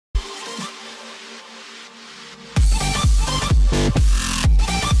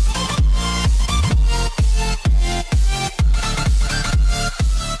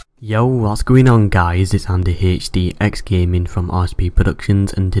Yo, what's going on guys, it's Andy HDX Gaming from RSP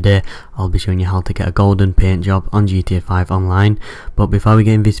Productions, and today I'll be showing you how to get a golden paint job on GTA 5 Online. But before we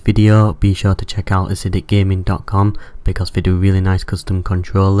get in this video, be sure to check out acidicgaming.com because they do really nice custom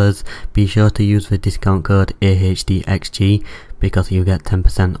controllers. Be sure to use the discount code AHDXG because you get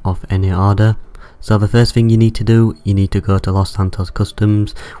 10% off any order. So the first thing you need to do, you need to go to Los Santos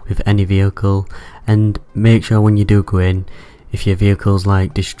Customs with any vehicle, and make sure when you do go in, if your vehicle's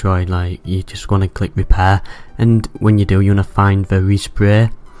like destroyed, like you just want to click repair, and when you do, you want to find the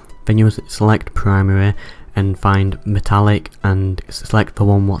respray. Then you select primary and find metallic and select the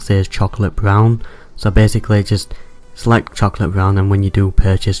one what says chocolate brown. So basically just select chocolate brown, and when you do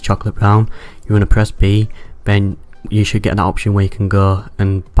purchase chocolate brown, you want to press B. Then you should get an option where you can go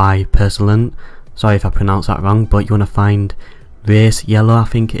and buy Pursulant. Sorry if I pronounced that wrong, but you want to find race yellow, I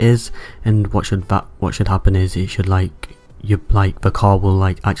think it is. And what should happen is it should the car will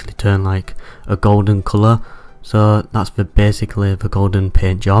actually turn like a golden colour. So that's basically the golden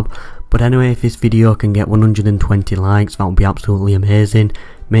paint job. But anyway, if this video can get 120 likes, that would be absolutely amazing.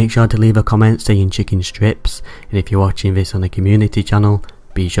 Make sure to leave a comment saying chicken strips, and if you're watching this on a community channel,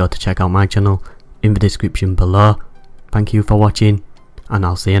 be sure to check out my channel in the description below. Thank you for watching, and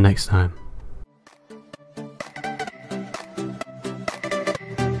I'll see you next time.